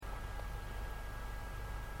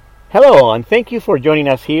Hello, and thank you for joining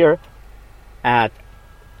us here at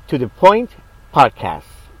To The Point Podcast,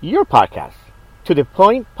 your podcast. To The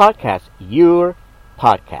Point Podcast, your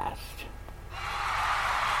podcast.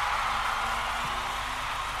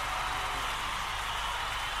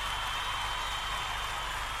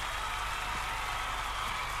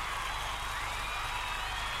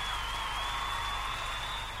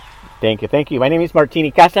 Thank you. My name is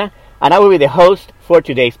Martini Casa, and I will be the host for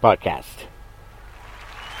today's podcast.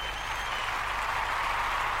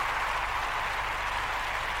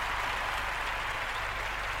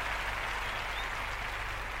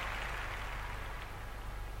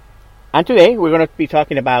 And today we're going to be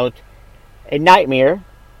talking about a nightmare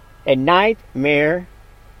on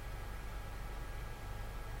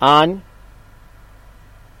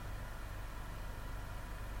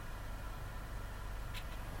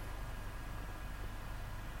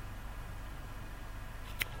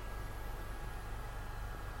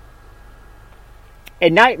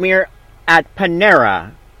at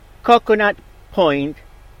Panera, Coconut Point,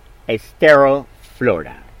 Estero,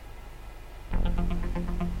 Florida.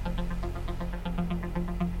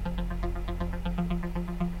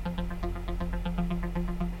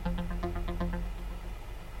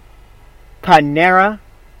 Panera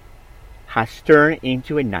has turned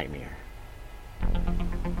into a nightmare.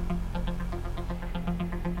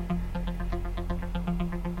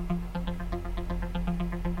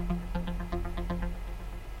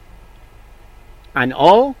 And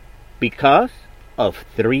all because of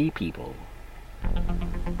 3 people.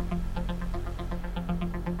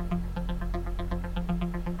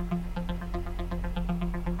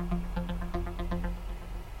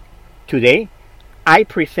 Today, I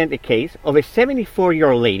present a case of a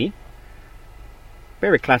 74-year-old lady,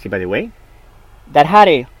 very classy by the way, that had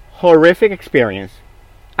a horrific experience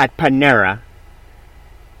at Panera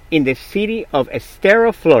in the city of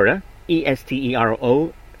Estero, Florida,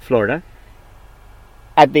 Estero, Florida,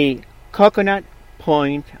 at the Coconut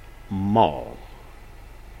Point Mall.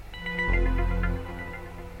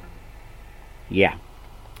 Yeah.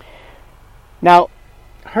 Now,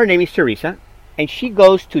 her name is Teresa, and she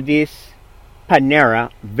goes to this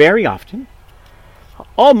Panera very often,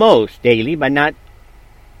 almost daily, but not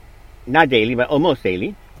daily, but almost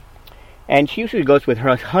daily. And she usually goes with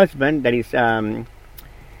her husband that is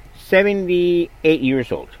 78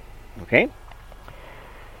 years old. Okay?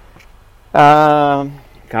 God,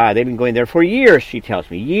 they've been going there for years, she tells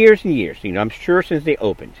me. Years and years. I'm sure since they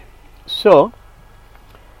opened. So,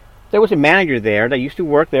 there was a manager there that used to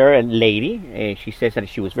work there, a lady. And she says that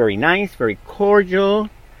she was very nice, very cordial.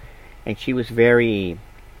 And she was very,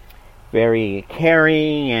 very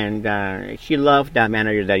caring, and she loved that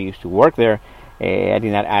manager that used to work there. I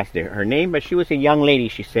did not ask her name, but she was a young lady,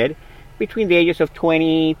 she said, between the ages of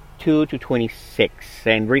 22 to 26.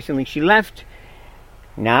 And recently she left.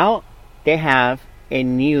 Now they have a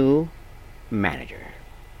new manager.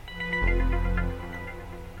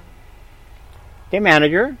 The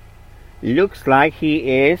manager looks like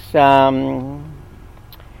he is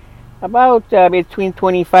about between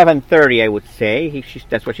 25 and 30, I would say.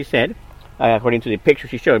 That's what she said, according to the picture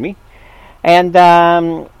she showed me. And I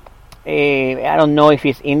don't know if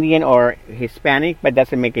he's Indian or Hispanic, but that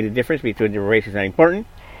doesn't make any difference between the races. Not important.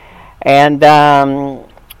 And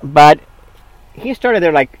but he started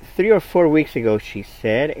there like 3 or 4 weeks ago, she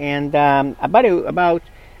said. And about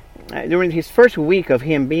during his first week of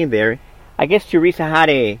him being there, I guess Teresa had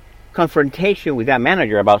a confrontation with that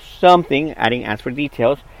manager about something. I didn't ask for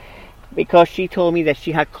details, because she told me that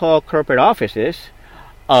she had called corporate offices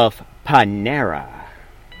of Panera.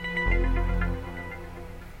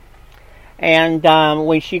 And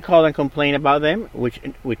when she called and complained about them, which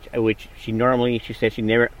she says she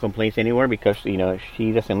never complains anywhere because,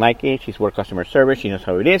 she doesn't like it. She's worked customer service. She knows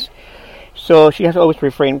how it is. So she has always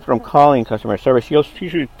refrained from calling customer service. She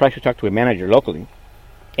usually tries to talk to a manager locally,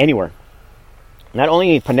 anywhere. Not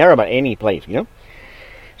only in Panera, but any place,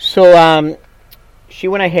 So, she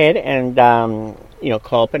went ahead and,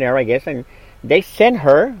 called Panera, I guess, and they sent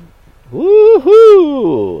her,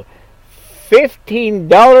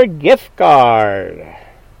 $15 gift card.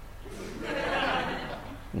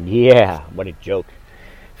 Yeah, what a joke.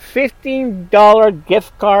 $15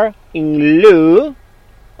 gift card in lieu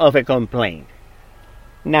of a complaint.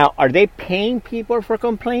 Now, are they paying people for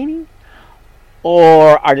complaining?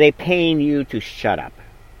 Or are they paying you to shut up?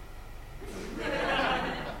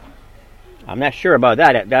 I'm not sure about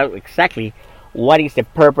that. That exactly what is the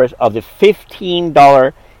purpose of the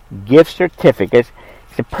 $15 gift certificates.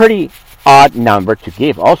 It's a pretty odd number to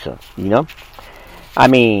give also, I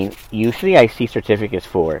mean, usually I see certificates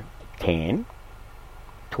for 10,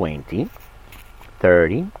 20,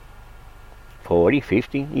 30, 40,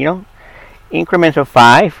 50, increments of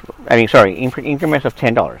increments of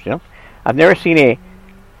 $10. I've never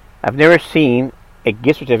seen a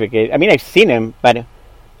gift certificate. I mean, I've seen them, but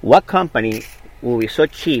what company will be so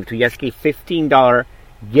cheap to just give $15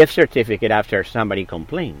 gift certificate after somebody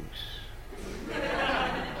complains?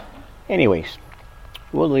 Anyways,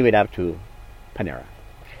 we'll leave it up to Panera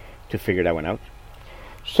to figure that one out.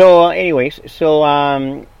 So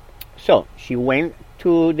she went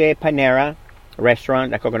to the Panera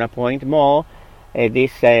restaurant at Coconut Point Mall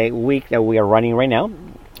this week that we are running right now.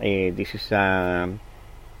 This is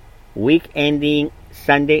week ending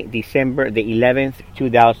Sunday, December the 11th,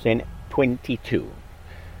 2022.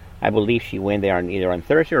 I believe she went there either on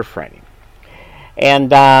Thursday or Friday.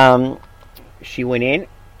 And she went in,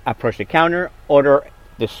 approached the counter, ordered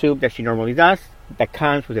the soup that she normally does, that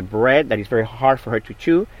comes with a bread that is very hard for her to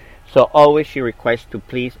chew. So always she requests to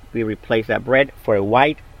please we replace that bread for a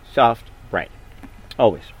white, soft bread.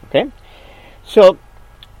 Always, okay? So,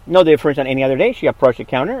 no difference than any other day. She approached the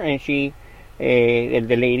counter, and the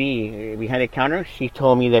lady behind the counter, she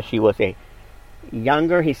told me that she was a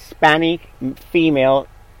younger Hispanic female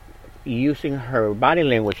using her body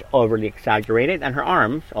language overly exaggerated, and her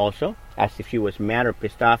arms also, as if she was mad or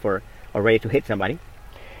pissed off or ready to hit somebody.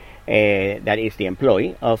 That is the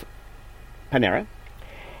employee of Panera.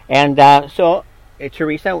 And so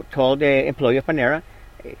Teresa told the employee of Panera,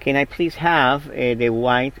 can I please have the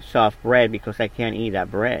white soft bread because I can't eat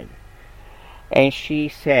that bread? And she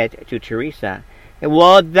said to Teresa,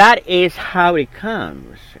 well, that is how it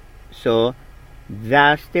comes. So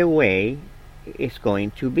that's the way it's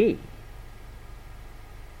going to be.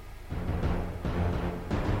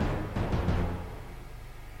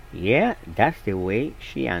 Yeah, that's the way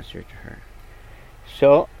she answered to her.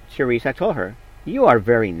 So Teresa told her, you are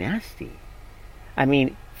very nasty. I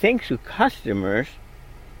mean, thanks to customers,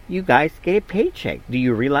 you guys get a paycheck. Do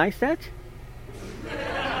you realize that?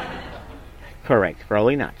 Correct,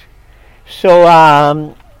 probably not.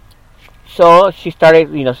 So she started,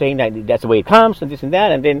 saying that that's the way it comes and this and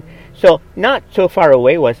that. And then, so not so far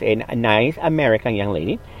away was a nice American young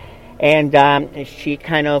lady. And she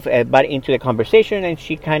kind of butt into the conversation, and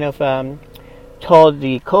she kind of told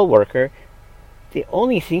the coworker, the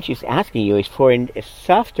only thing she's asking you is for a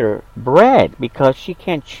softer bread because she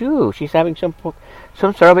can't chew. She's having some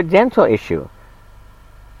sort of a dental issue.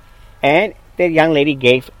 And the young lady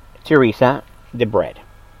gave Teresa the bread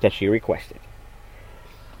that she requested.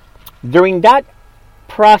 During that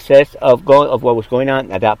process of what was going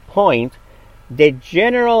on at that point, the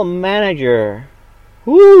general manager,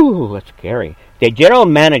 that's scary. The general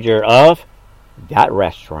manager of that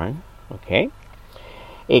restaurant, okay,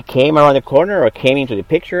 it came around the corner or came into the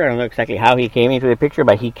picture. I don't know exactly how he came into the picture,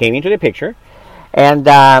 but he came into the picture. And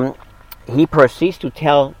he proceeds to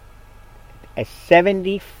tell a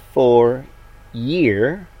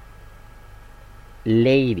 74-year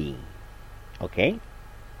lady, okay?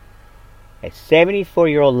 A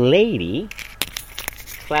 74-year-old lady,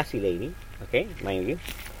 classy lady, okay, mind you,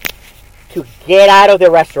 to get out of the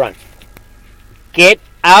restaurant. Get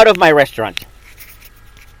out of my restaurant.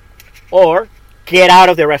 Or get out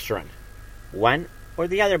of the restaurant. One or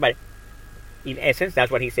the other, but in essence,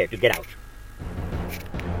 that's what he said, to get out.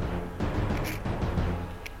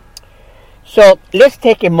 So let's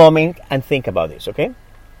take a moment and think about this, okay?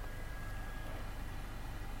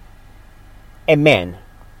 A man,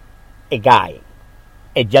 a guy,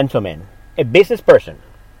 a gentleman, a business person,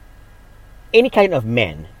 any kind of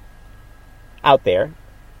man out there,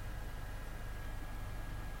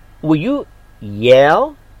 will you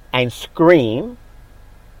yell and scream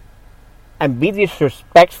and be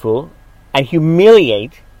disrespectful and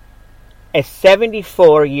humiliate a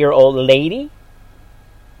 74-year-old lady?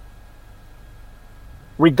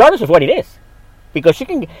 Regardless of what it is. Because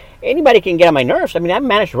anybody can get on my nerves. I mean, I've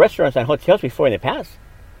managed restaurants and hotels before in the past.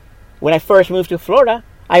 When I first moved to Florida,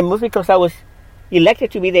 I moved because I was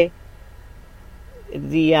elected to be the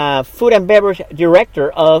food and beverage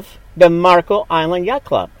director of the Marco Island Yacht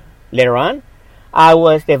Club. Later on, I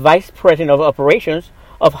was the vice president of operations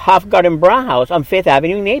of Half Garden Brauhaus on 5th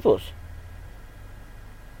Avenue in Naples.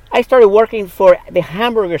 I started working for the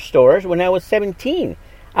hamburger stores when I was 17.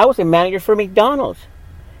 I was a manager for McDonald's.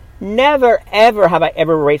 Never, ever have I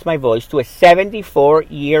ever raised my voice to a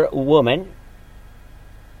 74-year woman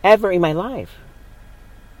ever in my life.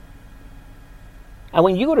 And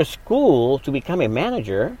when you go to school to become a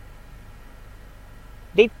manager,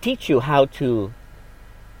 they teach you how to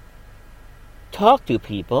talk to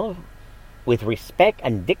people with respect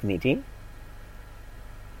and dignity.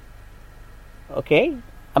 Okay?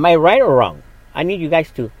 Am I right or wrong? I need you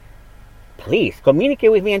guys to please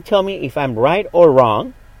communicate with me and tell me if I'm right or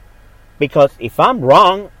wrong. Because if I'm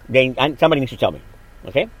wrong, then somebody needs to tell me.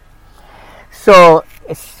 Okay? So,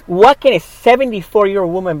 what can a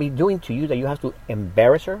 74-year-old woman be doing to you that you have to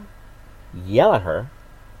embarrass her, yell at her?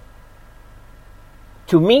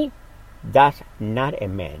 To me, that's not a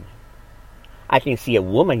man. I can see a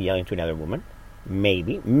woman yelling to another woman.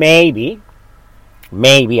 Maybe,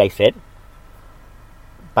 I said.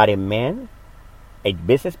 But a man, a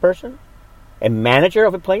business person, a manager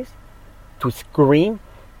of a place, to scream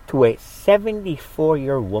to a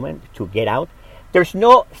 74-year-old woman to get out, there's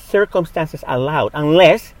no circumstances allowed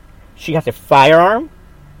unless she has a firearm,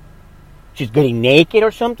 she's getting naked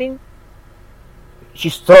or something,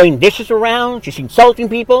 she's throwing dishes around, she's insulting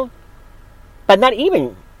people. But not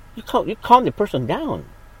even, you calm the person down.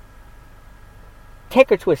 Take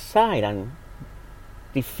her to a side and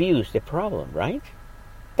diffuse the problem, right?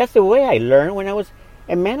 That's the way I learned when I was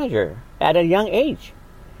a manager at a young age.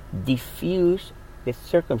 Diffuse the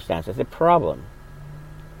circumstances, the problem.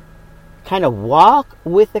 Kind of walk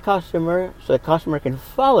with the customer so the customer can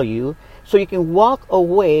follow you, so you can walk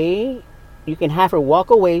away, you can have her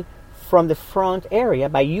walk away from the front area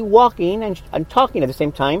by you walking and talking at the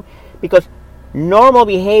same time, because normal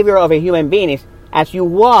behavior of a human being is as you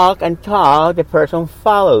walk and talk, the person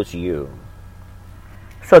follows you.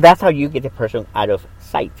 So that's how you get the person out of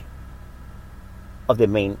sight of the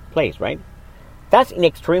main place, right? That's in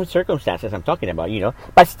extreme circumstances I'm talking about,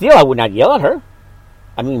 But still, I would not yell at her.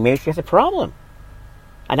 I mean, maybe she has a problem.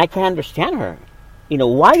 And I can understand her.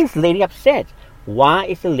 Why is the lady upset? Why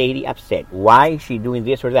is the lady upset? Why is she doing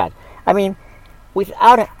this or that? I mean,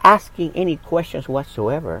 without asking any questions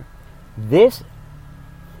whatsoever, this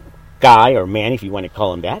guy or man, if you want to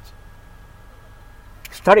call him that,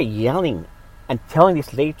 started yelling and telling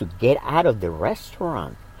this lady to get out of the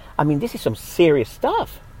restaurant. I mean, this is some serious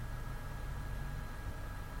stuff.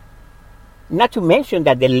 Not to mention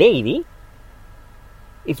that the lady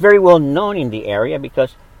is very well known in the area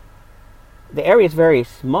because the area is very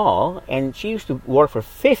small, and she used to work for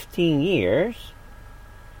 15 years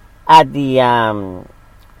at the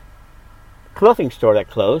clothing store that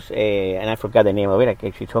closed, and I forgot the name of it.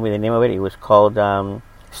 She told me the name of it. It was called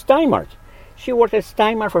Steinmart. She worked at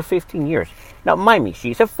Steinmart for 15 years. Now, mind me,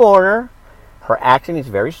 she's a foreigner. Her accent is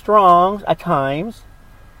very strong at times,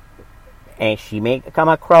 and she may come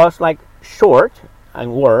across like short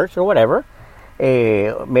on words or whatever.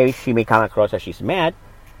 Maybe she may come across as she's mad,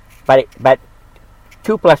 but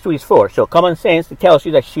 2 + 2 is 4. So common sense tells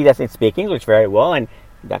you that she doesn't speak English very well, and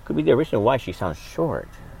that could be the reason why she sounds short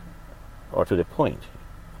or to the point.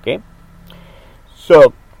 Okay,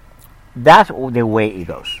 so that's the way it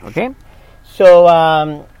goes. Okay,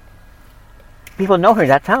 so people know her in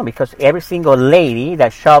that town because every single lady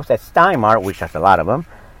that shops at Steinmart, which has a lot of them,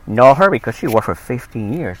 know her because she worked for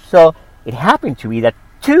 15 years. So it happened to be that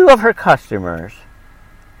 2 of her customers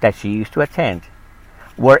that she used to attend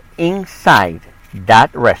were inside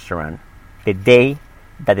that restaurant the day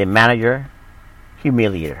that the manager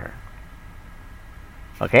humiliated her.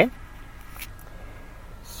 Okay?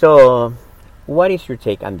 So, what is your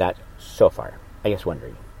take on that so far? I just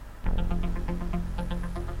wondering.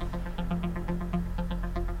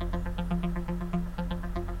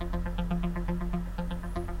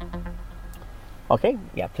 Okay,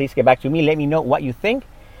 yeah, please get back to me. Let me know what you think.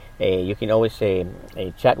 You can always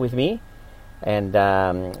chat with me and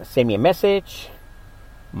send me a message.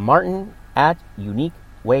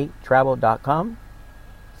 Martin@uniquewaytravel.com.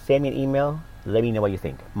 Send me an email. Let me know what you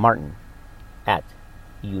think. Martin@unique,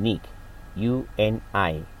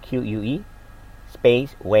 UNIQUE,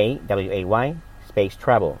 space way, WAY, space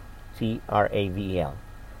travel, TRAVEL.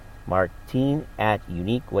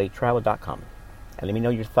 Martin@uniquewaytravel.com. And let me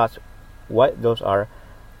know your thoughts, what those are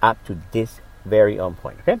up to this very own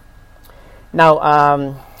point. Okay.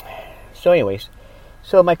 Now, so anyways,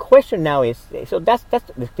 so my question now is, so that's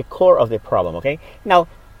the core of the problem. Okay. Now,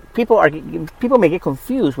 people may get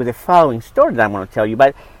confused with the following story that I'm going to tell you,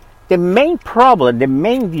 but the main problem, the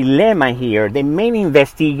main dilemma here, the main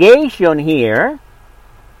investigation here,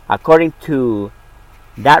 according to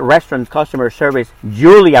that restaurant customer service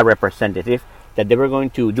Julia representative, that they were going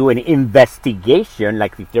to do an investigation,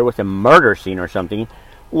 like if there was a murder scene or something.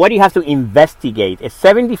 What do you have to investigate? A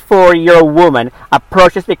 74-year-old woman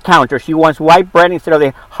approaches the counter. She wants white bread instead of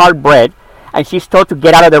the hard bread, and she's told to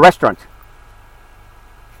get out of the restaurant.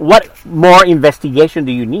 What more investigation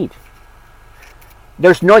do you need?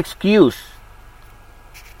 There's no excuse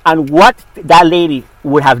on what that lady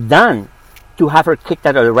would have done to have her kicked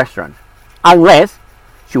out of the restaurant, unless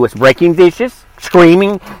she was breaking dishes,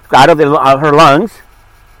 screaming out of her lungs,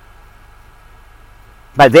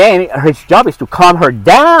 But then his job is to calm her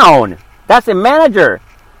down. That's a manager.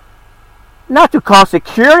 Not to call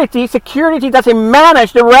security. Security doesn't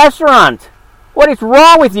manage the restaurant. What is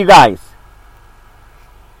wrong with you guys?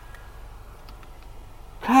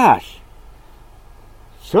 Gosh.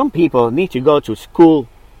 Some people need to go to school.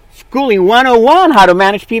 Schooling 101 how to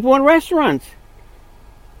manage people in restaurants.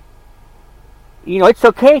 You know, it's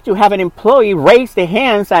okay to have an employee raise their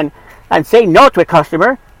hands and say no to a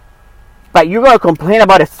customer. But you're going to complain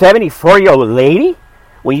about a 74-year-old lady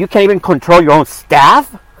when you can't even control your own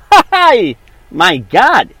staff? My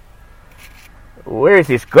God. Where is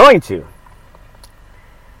this going to?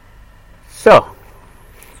 So,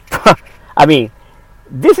 I mean,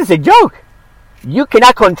 this is a joke. You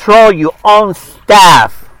cannot control your own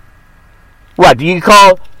staff. What, do you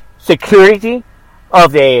call security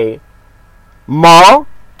of the mall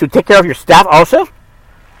to take care of your staff also?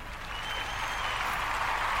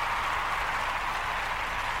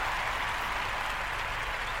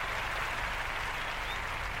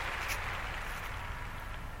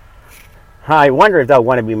 I wonder if that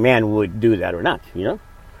wannabe man would do that or not, you know?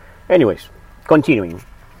 Anyways, continuing.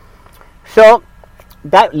 So,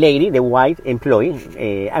 that lady, the white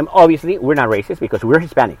employee, and obviously we're not racist because we're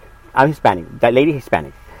Hispanic. I'm Hispanic. That lady is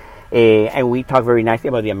Hispanic. And we talk very nicely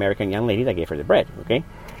about the American young lady that gave her the bread, okay?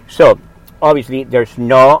 So, obviously there's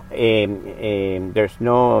no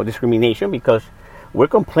discrimination because we're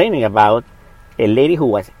complaining about a lady who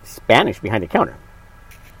was Spanish behind the counter.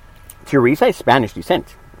 Teresa is Spanish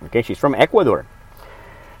descent. Okay, she's from Ecuador.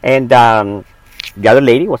 And the other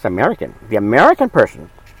lady was American. The American person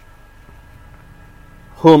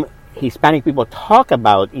whom Hispanic people talk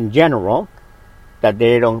about in general, that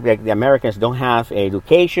the Americans don't have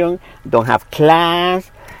education, don't have class,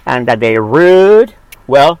 and that they're rude.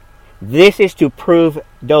 Well, this is to prove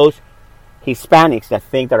those Hispanics that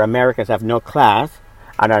think that Americans have no class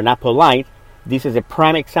and are not polite. This is a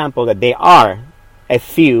prime example that they are a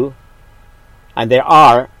few. And there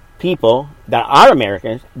are people that are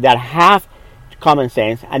Americans that have common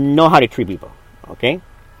sense and know how to treat people. Okay?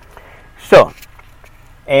 So,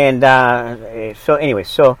 and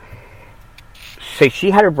so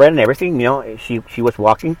she had her bread and everything. You know, she was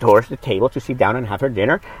walking towards the table to sit down and have her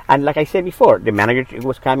dinner. And like I said before, the manager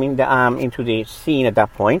was coming into the scene at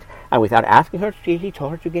that point, and without asking her, he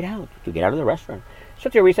told her to get out of the restaurant. So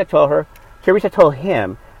Teresa told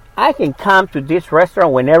him, I can come to this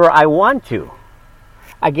restaurant whenever I want to.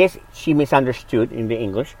 I guess she misunderstood in the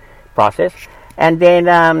English process. And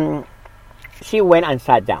then she went and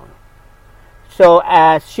sat down. So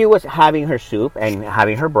as she was having her soup and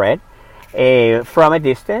having her bread, from a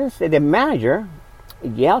distance, the manager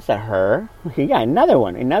yells at her. Yeah,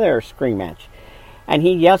 another scream match. And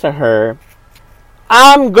he yells at her,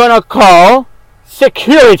 I'm gonna call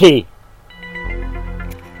security.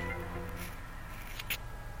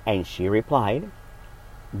 And she replied,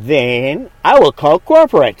 then I will call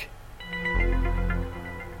corporate.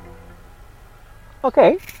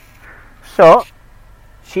 Okay. So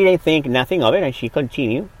she didn't think nothing of it, and she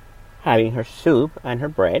continued having her soup and her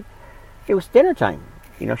bread. It was dinner time.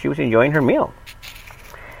 You know, she was enjoying her meal.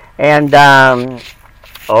 And,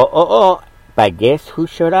 but guess who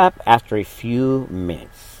showed up after a few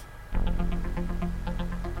minutes?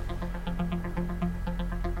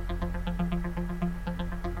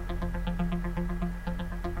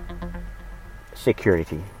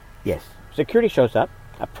 Security. Yes. Security shows up,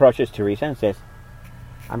 approaches Teresa and says,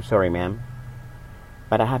 I'm sorry, ma'am,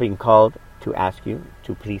 but I have been called to ask you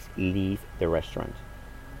to please leave the restaurant.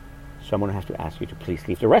 Someone has to ask you to please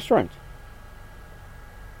leave the restaurant.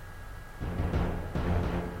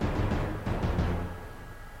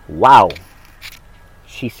 Wow.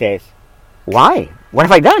 She says, why? What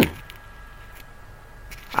have I done?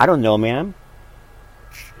 I don't know, ma'am.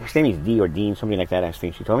 His name is D or Dean, something like that, I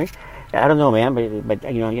think she told me. I don't know, ma'am, but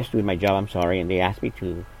you know, I'm just doing my job, I'm sorry. And they asked me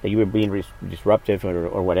that you were being disruptive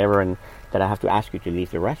or whatever, and that I have to ask you to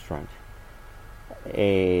leave the restaurant.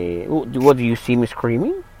 What, do you see me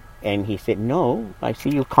screaming? And he said, no, I see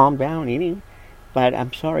you calm down eating, but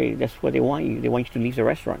I'm sorry, that's what they want you. They want you to leave the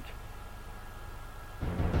restaurant.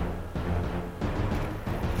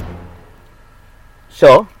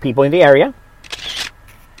 So, people in the area.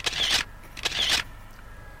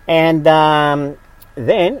 And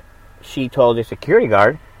then she told the security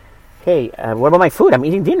guard, hey, what about my food? I'm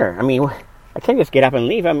eating dinner. I mean, I can't just get up and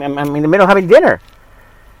leave. I'm in the middle of having dinner.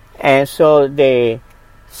 And so the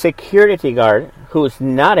security guard, who's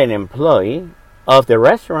not an employee of the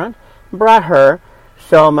restaurant, brought her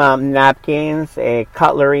some napkins, a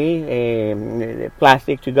cutlery,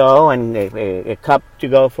 plastic to go, and a cup to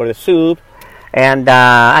go for the soup, and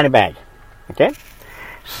a bag. Okay?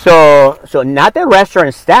 So not the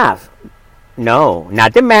restaurant staff. No,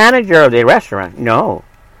 not the manager of the restaurant. No,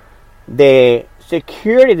 the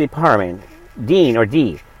security department, Dean or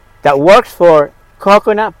D, that works for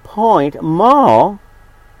Coconut Point Mall.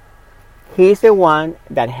 He's the one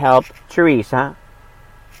that helped Teresa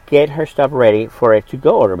get her stuff ready for a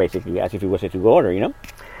to-go order, basically, as if it was a to-go order.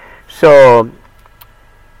 So,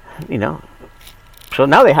 you know, so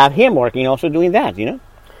now they have him working, also doing that.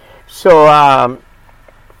 So,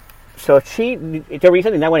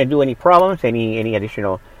 Teresa did not want to do any problems, any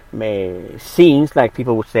additional scenes, like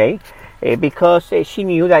people would say, because she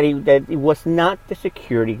knew that it was not the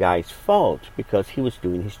security guy's fault, because he was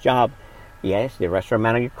doing his job. Yes, the restaurant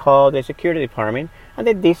manager called the security department, and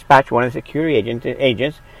they dispatched one of the security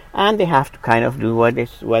agents, and they have to kind of do what the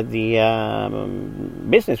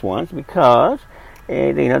business wants, because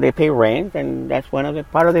they pay rent, and that's part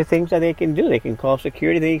of the things that they can do. They can call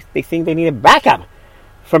security. They think they need a backup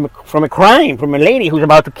from a crime, from a lady who's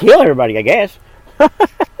about to kill everybody, I guess.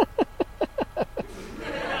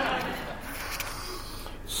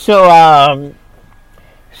 So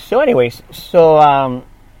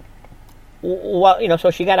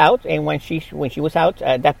she got out, and when she was out,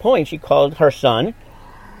 at that point, she called her son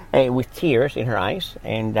with tears in her eyes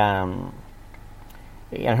and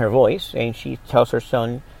her voice, and she tells her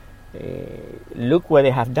son, "Look what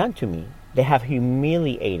they have done to me. They have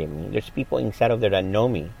humiliated me. There's people inside of there that know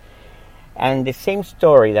me." And the same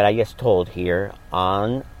story that I just told here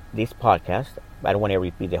on this podcast, I don't want to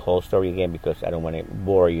repeat the whole story again because I don't want to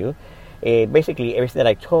bore you. Basically, everything that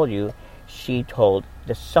I told you, she told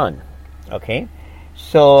the son. Okay?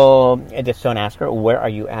 So the son asked her, "Where are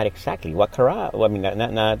you at exactly? What kara?" Well, I mean, I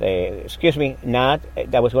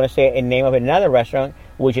was going to say a name of another restaurant,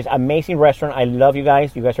 which is amazing restaurant. I love you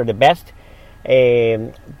guys. You guys are the best.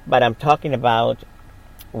 But I'm talking about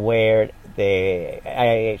where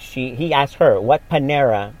he asked her, "What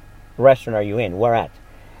Panera restaurant are you in? Where at?"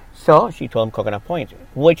 So she told him Coconut Point,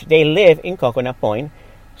 which they live in Coconut Point.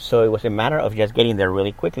 So it was a matter of just getting there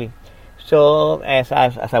really quickly. So as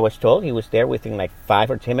I was told, he was there within like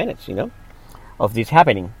 5 or 10 minutes, of this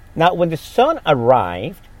happening. Now, when the son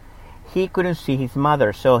arrived, he couldn't see his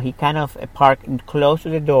mother, so he kind of parked close to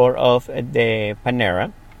the door of the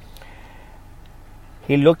Panera.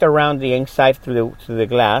 He looked around the inside through the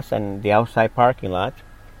glass and the outside parking lot,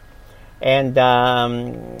 and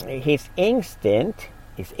his instinct,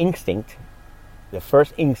 the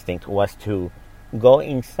first instinct was to go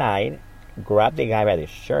inside, grab the guy by the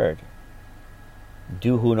shirt,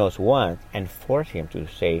 do who knows what, and force him to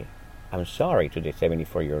say, "I'm sorry" to the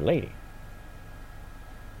 74-year-old lady.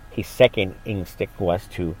 His second instinct was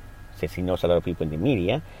to, since he knows a lot of people in the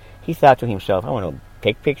media, he thought to himself, "I want to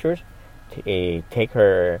take pictures, take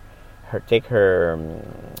her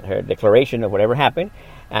declaration of whatever happened,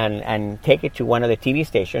 and take it to one of the TV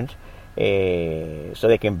stations, so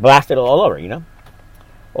they can blast it all over,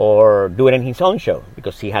 or do it in his own show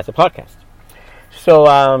because he has a podcast." So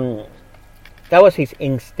that was his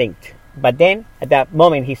instinct. But then at that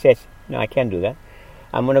moment he says, "No, I can't do that.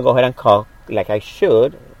 I'm going to go ahead and call, like I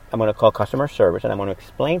should. I'm going to call customer service, and I'm going to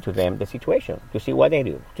explain to them the situation to see what they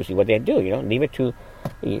do. Leave it to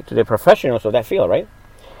the professionals of that field, right?"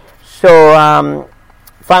 So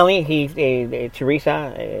finally,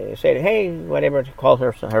 Teresa said, "Hey, whatever," called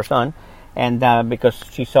her son, and because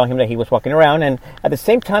she saw him that he was walking around, and at the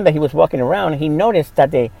same time that he was walking around, he noticed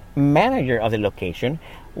that the manager of the location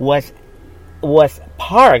was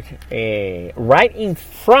parked right in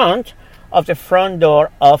front of the front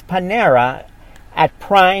door of Panera at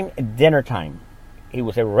prime dinner time. It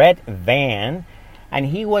was a red van, and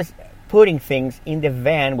he was putting things in the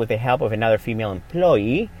van with the help of another female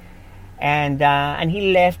employee, and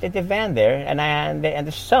he left the van there, and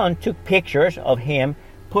the son took pictures of him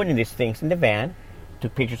putting these things in the van,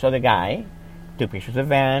 took pictures of the guy, took pictures of the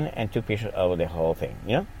van, and took pictures of the whole thing,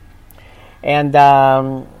 And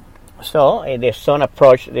so the son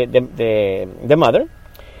approached the mother,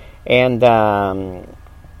 and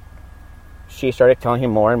she started telling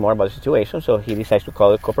him more and more about the situation. So he decides to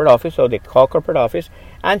call the corporate office. So they call corporate office,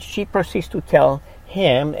 and she proceeds to tell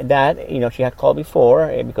him that she had called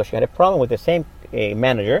before because she had a problem with the same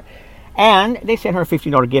manager, and they sent her a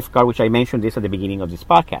 $15 gift card, which I mentioned this at the beginning of this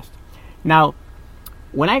podcast. Now,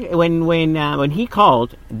 when he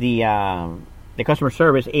called, the customer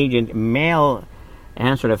service agent male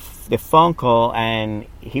answered the phone call, and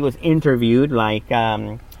he was interviewed like,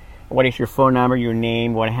 what is your phone number, your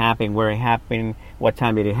name, what happened, where it happened, what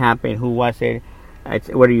time did it happen, who was it,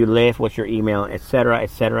 where do you live, what's your email, etc.,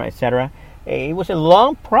 etc., etc. It was a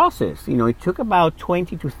long process. It took about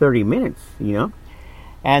 20 to 30 minutes,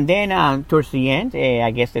 And then towards the end,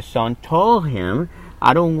 I guess the son told him,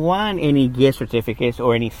 I don't want any gift certificates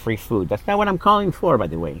or any free food. That's not what I'm calling for, by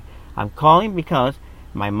the way. I'm calling because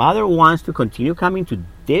my mother wants to continue coming to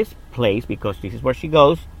this place because this is where she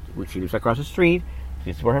goes. She lives across the street.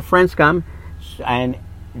 This is where her friends come. And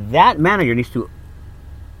that manager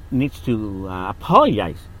needs to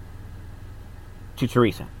apologize to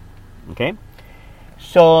Teresa. Okay?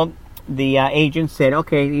 So the agent said,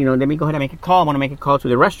 okay, let me go ahead and make a call. I want to make a call to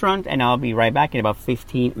the restaurant, and I'll be right back in about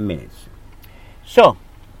 15 minutes. So,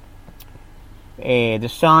 the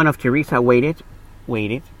son of Teresa waited,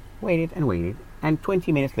 and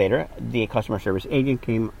 20 minutes later, the customer service agent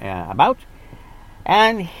came about,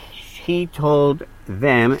 and he told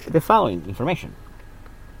them the following information.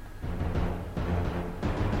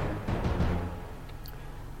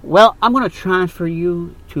 Well, I'm going to transfer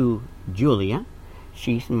you to Julia.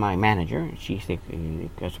 She's my manager. She's the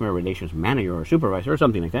customer relations manager or supervisor or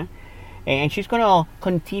something like that. And she's going to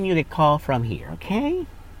continue the call from here, okay?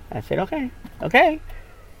 I said, okay.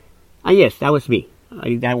 And yes, that was me.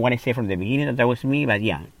 I don't want to say from the beginning that was me, but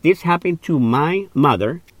yeah. This happened to my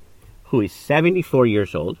mother, who is 74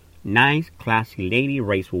 years old. Nice, classy lady,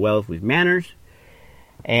 raised well with manners.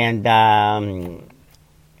 And,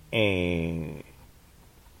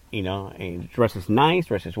 dresses nice,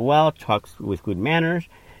 dresses well, talks with good manners,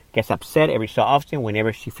 gets upset every so often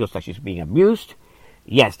whenever she feels like she's being abused.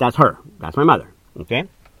 Yes, that's her. That's my mother. Okay?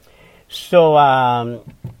 So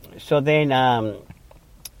then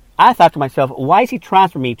I thought to myself, why is he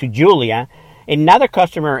transferring me to Julia, another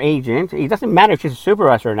customer agent? It doesn't matter if she's a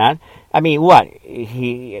supervisor or not. I mean, what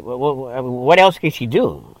else can she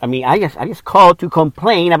do? I mean, I just called to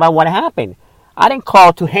complain about what happened. I didn't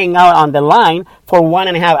call to hang out on the line for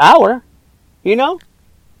 1.5 hours.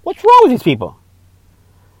 What's wrong with these people?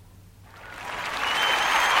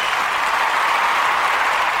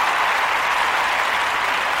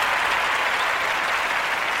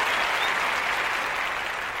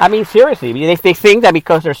 I mean, seriously, they think that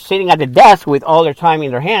because they're sitting at the desk with all their time in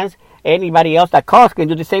their hands, anybody else that calls can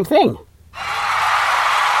do the same thing.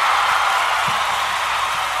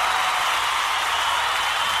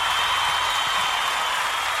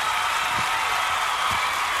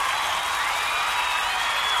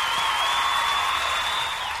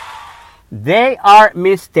 They are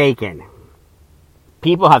mistaken.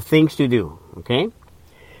 People have things to do, okay?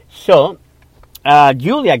 So,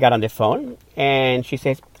 Julia got on the phone, and she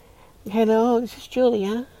says, hello, this is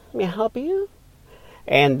Julia. May I help you?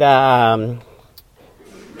 And and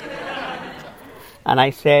I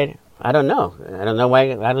said, I don't know. I don't know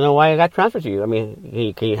why I got transferred to you. I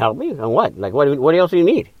mean, can you help me? On what? Like, what else do you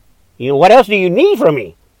need? What else do you need from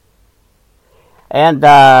me? And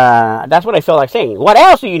that's what I felt like saying. What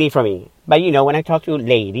else do you need from me? But when I talk to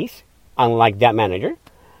ladies, unlike that manager,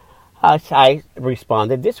 I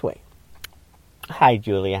responded this way. Hi,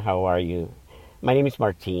 Julia. How are you? My name is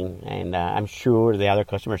Martin, and I'm sure the other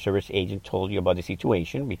customer service agent told you about the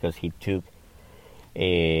situation because he took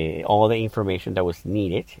all the information that was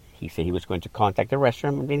needed. He said he was going to contact the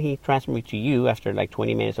restaurant, and then he transferred me to you after like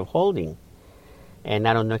 20 minutes of holding. And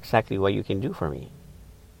I don't know exactly what you can do for me.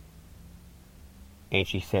 And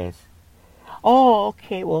she says, oh,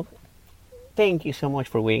 okay, well, thank you so much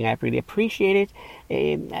for waiting. I really appreciate it.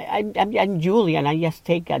 I'm Julia, and I just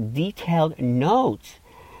take detailed notes.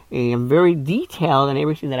 I'm very detailed in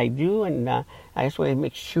everything that I do, and I just want to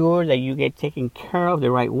make sure that you get taken care of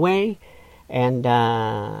the right way. And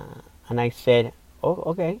I said, oh,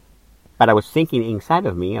 okay. But I was thinking inside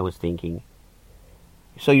of me,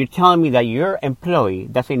 so you're telling me that your employee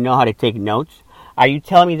doesn't know how to take notes? Are you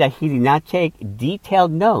telling me that he did not take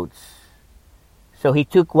detailed notes? So he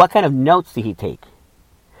took, what kind of notes did he take?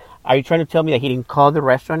 Are you trying to tell me that he didn't call the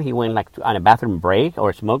restaurant? He went on a bathroom break or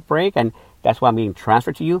a smoke break, and that's why I'm being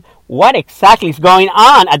transferred to you? What exactly is going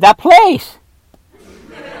on at that place?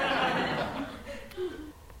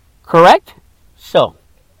 Correct? So,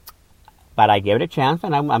 but I gave it a chance,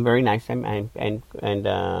 and I'm very nice and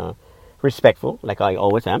respectful, like I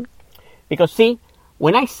always am. Because see,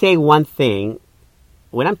 when I say one thing,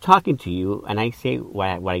 when I'm talking to you and I say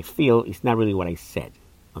what I feel, it's not really what I said.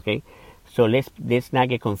 Okay? So let's not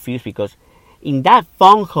get confused, because in that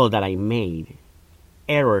phone call that I made,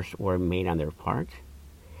 errors were made on their part,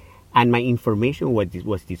 and my information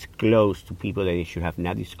was disclosed to people that they should have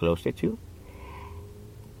not disclosed it to.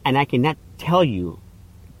 And I cannot tell you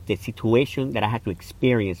the situation that I had to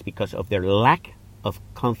experience because of their lack of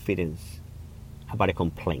confidence about a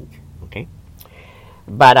complaint. Okay?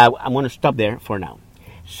 But I'm going to stop there for now.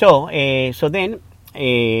 So then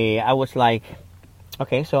I was like,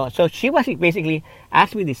 Okay, so she was basically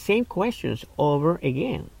asking me the same questions over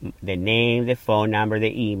again: the name, the phone number, the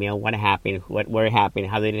email, what happened, where it happened,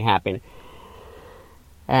 how did it happen,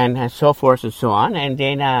 and so forth and so on. And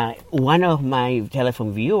then one of my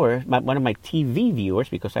telephone viewers, one of my TV viewers,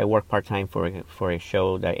 because I work part time for a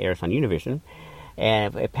show that airs on Univision,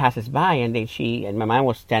 and it passes by, and then my mom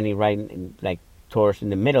was standing right like towards in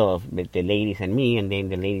the middle of the ladies and me, and then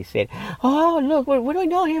the lady said, "Oh, look, where do I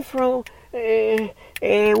know him from?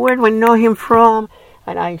 Where do I know him from?"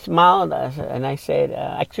 And I smiled and I said,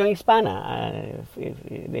 "Acción Hispana,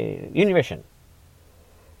 Univision."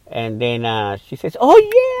 And then she says, "Oh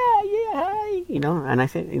yeah, hi," And I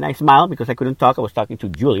said, and I smiled because I couldn't talk. I was talking to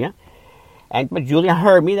Julia, but Julia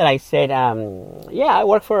heard me that I said, "Yeah, I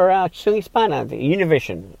work for Acción Hispana, the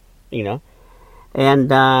Univision,"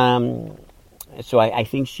 and so I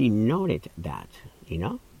think she noted that,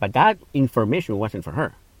 But that information wasn't for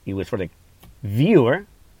her. It was for the viewer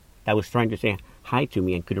that was trying to say hi to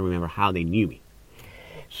me and couldn't remember how they knew me.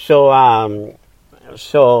 So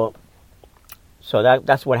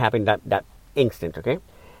that's what happened that instant, okay?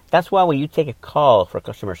 That's why when you take a call for a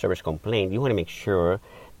customer service complaint, you want to make sure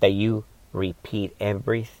that you repeat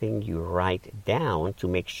everything you write down to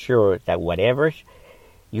make sure that whatever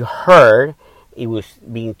you heard, it was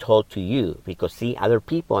being told to you. Because, see, other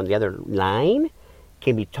people on the other line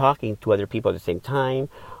can be talking to other people at the same time.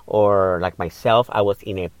 Or like myself, I was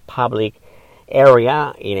in a public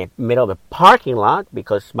area in the middle of a parking lot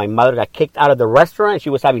because my mother got kicked out of the restaurant and she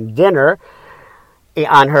was having dinner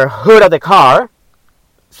on her hood of the car.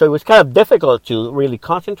 So it was kind of difficult to really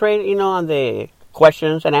concentrate, on the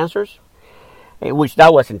questions and answers, which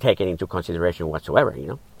that wasn't taken into consideration whatsoever,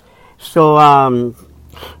 So,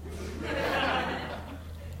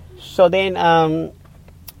 so then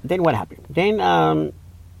what happened? Then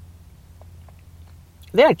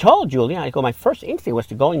I told Julia, my first instinct was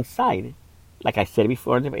to go inside, like I said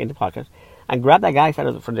before in the podcast, and grab that guy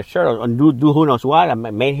from the shirt and do who knows what. I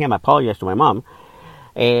made him apologize to my mom.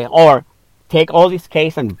 Or take all this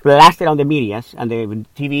case and blast it on the medias, and the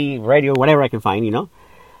TV, radio, whatever I can find,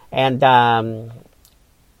 And I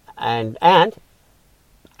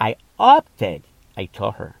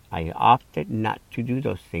told her, I opted not to do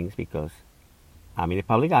those things because I'm in a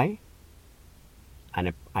public eye,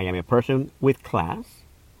 and I am a person with class,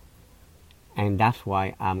 and that's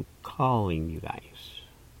why I'm calling you guys.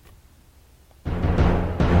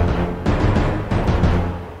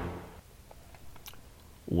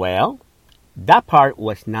 Well, that part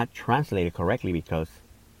was not translated correctly because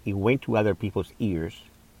it went to other people's ears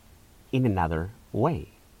in another way.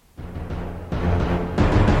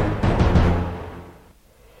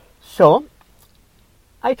 So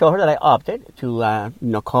I told her that I opted to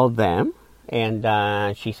call them,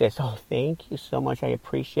 and she says, "Oh, thank you so much. I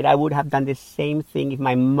appreciate it. I would have done the same thing if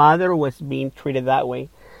my mother was being treated that way."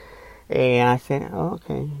 And I said, "Oh,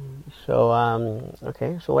 okay. So,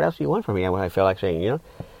 okay. So what else do you want from me?" I felt like saying,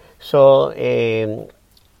 So,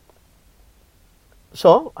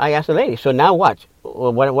 so I asked the lady, "So now what?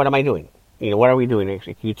 What am I doing? What are we doing?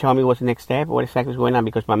 Can you tell me what's the next step? What exactly is going on?"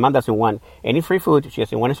 Because my mom doesn't want any free food. She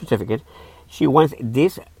doesn't want a certificate. She wants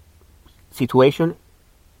this situation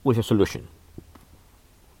with a solution.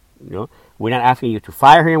 We're not asking you to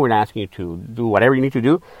fire him. We're not asking you to do whatever you need to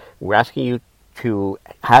do. We're asking you to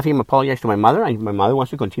have him apologize to my mother, and my mother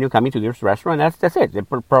wants to continue coming to this restaurant. That's it. The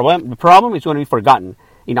problem is going to be forgotten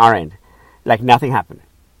in our end, like nothing happened.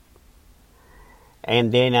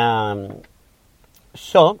 And then,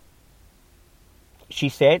 so she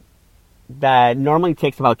said that normally it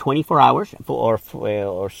takes about 24 hours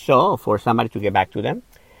or so for somebody to get back to them,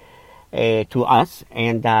 to us.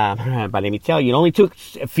 And but let me tell you, it only took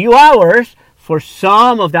a few hours for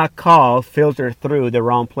some of that call filter through the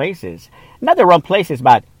wrong places. Not the wrong places,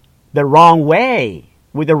 but the wrong way,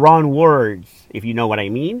 with the wrong words, if you know what I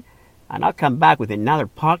mean. And I'll come back with another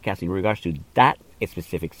podcast in regards to that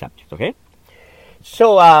specific subject, okay?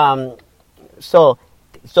 So, so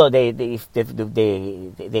they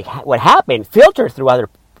what happened filtered through other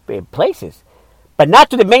places, but not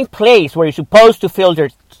to the main place where you're supposed to filter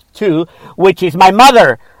to, which is my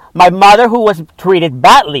mother who was treated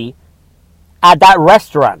badly at that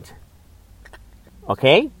restaurant.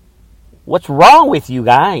 Okay? What's wrong with you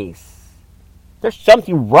guys? There's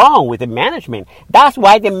something wrong with the management. That's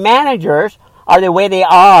why the managers are the way they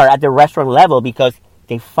are at the restaurant level, because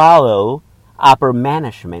they follow upper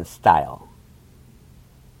management style.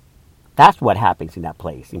 That's what happens in that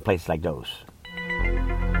place, in places like those.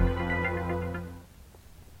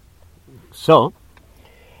 So,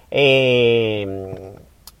 I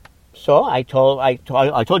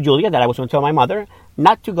told Julia that I was going to tell my mother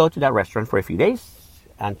not to go to that restaurant for a few days,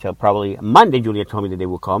 until probably Monday. Julia told me that they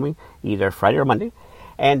will call me either Friday or Monday,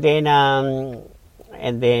 and then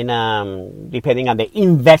depending on the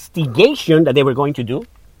investigation that they were going to do,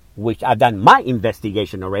 which I've done my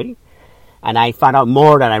investigation already, and I found out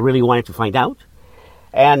more than I really wanted to find out,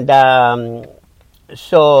 and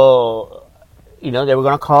so they were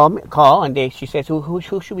going to call, and she says, who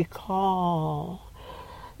should we call?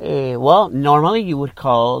 Well, normally you would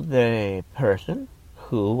call the person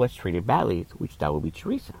who was treated badly, which that would be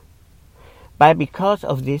Teresa. But because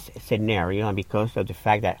of this scenario and because of the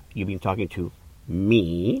fact that you've been talking to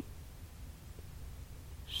me,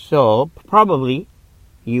 so probably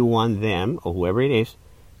you want them, or whoever it is,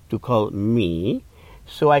 to call me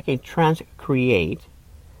so I can transcreate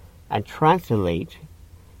and translate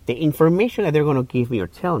the information that they're going to give me or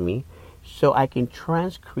tell me, so I can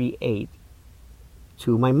transcreate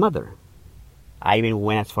to my mother. I even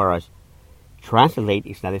went as far as translate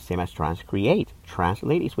is not the same as transcreate.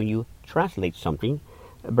 Translate is when you translate something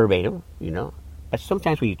verbatim, But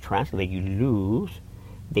sometimes when you translate, you lose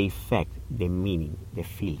the effect, the meaning, the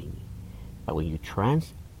feeling. But when you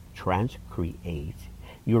transcreate,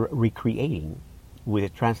 you're recreating with a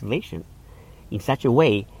translation in such a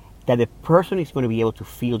way that the person is going to be able to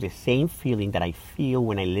feel the same feeling that I feel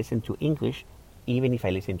when I listen to English, even if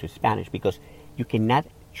I listen to Spanish, because you cannot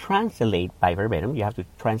translate by verbatim. You have to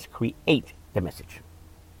transcreate the message.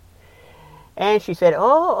 And she said,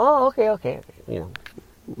 okay. I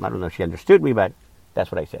don't know if she understood me, but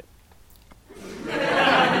that's what I said.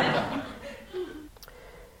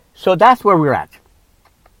 So that's where we're at.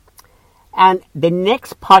 And the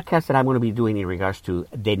next podcast that I'm going to be doing in regards to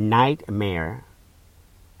the nightmare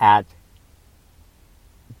at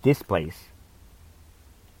this place,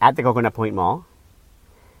 at the Coconut Point Mall,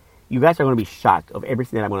 you guys are going to be shocked of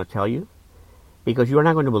everything that I'm going to tell you, because you're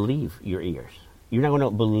not going to believe your ears. You're not going to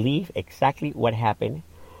believe exactly what happened.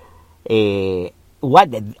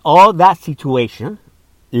 All that situation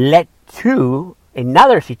led to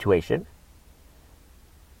another situation,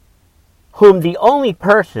 whom the only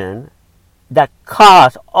person that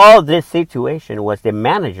caused all this situation was the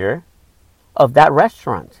manager of that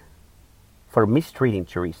restaurant for mistreating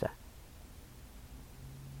Teresa.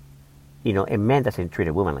 A man doesn't treat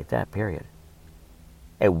a woman like that, period.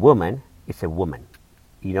 A woman is a woman.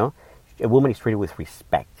 A woman is treated with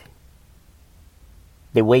respect.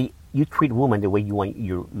 The way you treat a woman, the way you want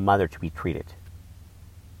your mother to be treated.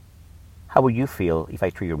 How would you feel if I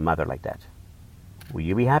treat your mother like that? Will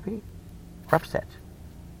you be happy or upset?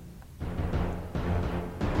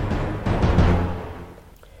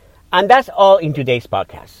 And that's all in today's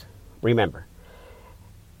podcast. Remember,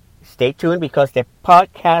 stay tuned, because the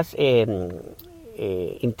podcast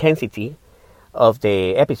intensity of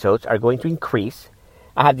the episodes are going to increase.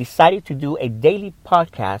 I have decided to do a daily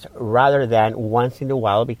podcast rather than once in a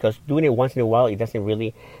while, because doing it once in a while, it doesn't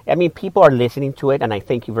really... people are listening to it, and I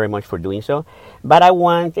thank you very much for doing so. But I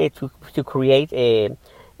want to create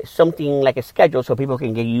something like a schedule so people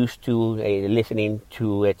can get used to listening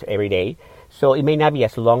to it every day. So it may not be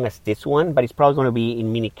as long as this one, but it's probably going to be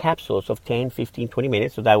in mini capsules of 10, 15, 20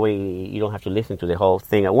 minutes. So that way you don't have to listen to the whole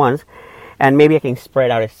thing at once. And maybe I can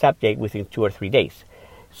spread out a subject within 2 or 3 days.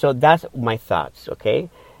 So that's my thoughts, okay?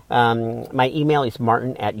 My email is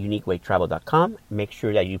martin@uniquewaytravel.com. Make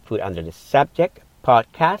sure that you put under the subject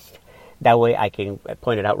podcast. That way I can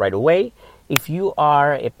point it out right away. If you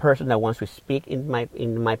are a person that wants to speak in my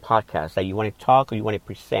podcast, that you want to talk or you want to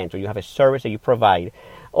present, or you have a service that you provide,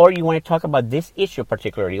 or you want to talk about this issue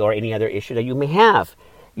particularly or any other issue that you may have,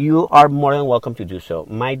 you are more than welcome to do so.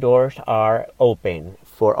 My doors are open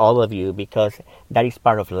for all of you, because that is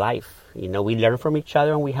part of life. We learn from each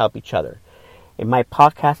other and we help each other. And my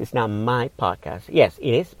podcast is not my podcast. Yes,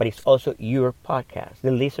 it is, but it's also your podcast,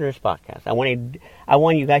 the listener's podcast. I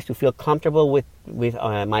want you guys to feel comfortable with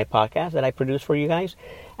my podcast that I produce for you guys,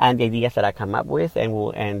 and the ideas that I come up with,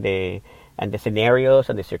 and the scenarios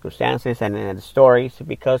and the circumstances and the stories,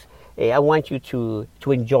 because I want you to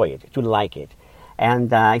enjoy it, to like it.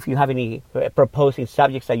 And if you have any proposing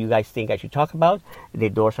subjects that you guys think I should talk about, the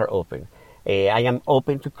doors are open. I am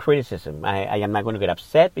open to criticism. I am not going to get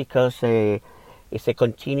upset, because it's a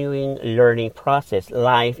continuing learning process.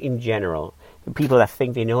 Life in general. The people that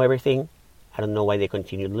think they know everything, I don't know why they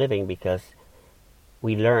continue living, because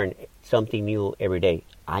we learn something new every day.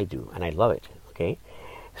 I do, and I love it. Okay,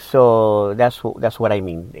 so that's what I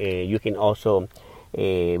mean. You can also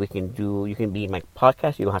you can be in my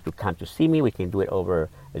podcast. You don't have to come to see me. We can do it over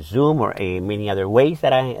Zoom or many other ways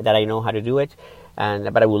that I know how to do it.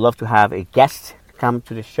 But I would love to have a guest come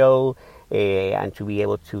to the show, and to be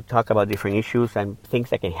able to talk about different issues and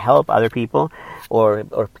things that can help other people, or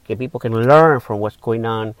people can learn from what's going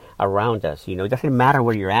on around us. It doesn't matter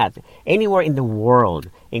where you're at, anywhere in the world,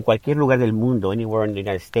 en cualquier lugar del mundo, anywhere in the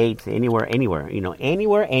United States, anywhere, anywhere.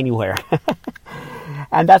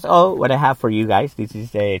 And that's all what I have for you guys. This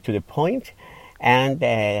is to the point and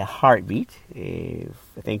heartbeat.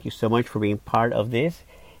 Thank you so much for being part of this.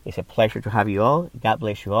 It's a pleasure to have you all. God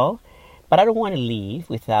bless you all. But I don't want to leave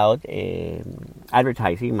without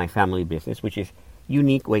advertising my family business, which is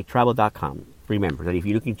uniquewaytravel.com. Remember that if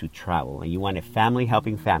you're looking to travel and you want a family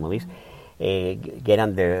helping families, get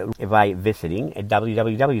on there by visiting at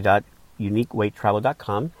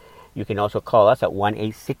www.uniquewaytravel.com. You can also call us at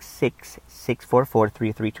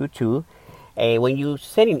 1-866-644-3322. When you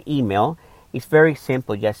send an email, it's very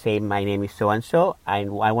simple. Just say, my name is so-and-so, and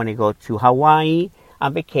I want to go to Hawaii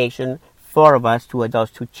on vacation. 4 of us, 2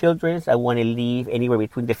 adults, 2 children. I want to leave anywhere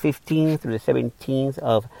between the 15th through the 17th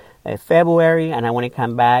of February, and I want to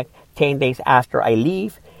come back 10 days after I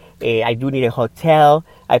leave. I do need a hotel.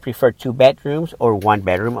 I prefer 2 bedrooms or 1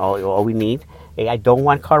 bedroom, all we need. I don't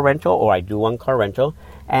want car rental, or I do want car rental.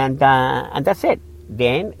 And that's it.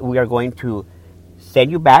 Then we are going to send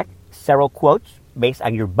you back several quotes based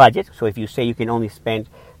on your budget. So if you say you can only spend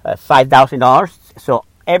 $5,000, so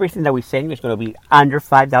everything that we send you is going to be under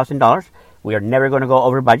 $5,000. We are never going to go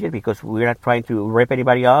over budget because we're not trying to rip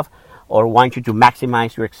anybody off or want you to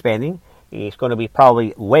maximize your spending. It's going to be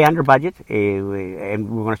probably way under budget, and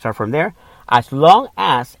we're going to start from there. As long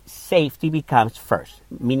as safety becomes first,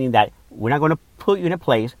 meaning that we're not going to put you in a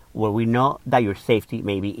place where we know that your safety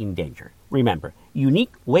may be in danger. Remember,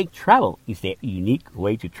 Unique Way Travel is the unique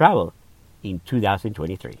way to travel in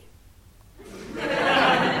 2023.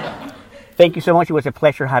 Thank you so much. It was a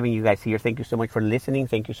pleasure having you guys here. Thank you so much for listening.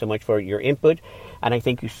 Thank you so much for your input. And I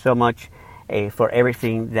thank you so much for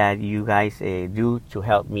everything that you guys do to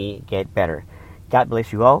help me get better. God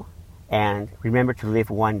bless you all. And remember to live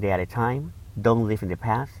one day at a time. Don't live in the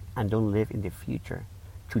past and don't live in the future.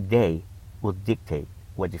 Today will dictate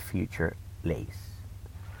what the future lays.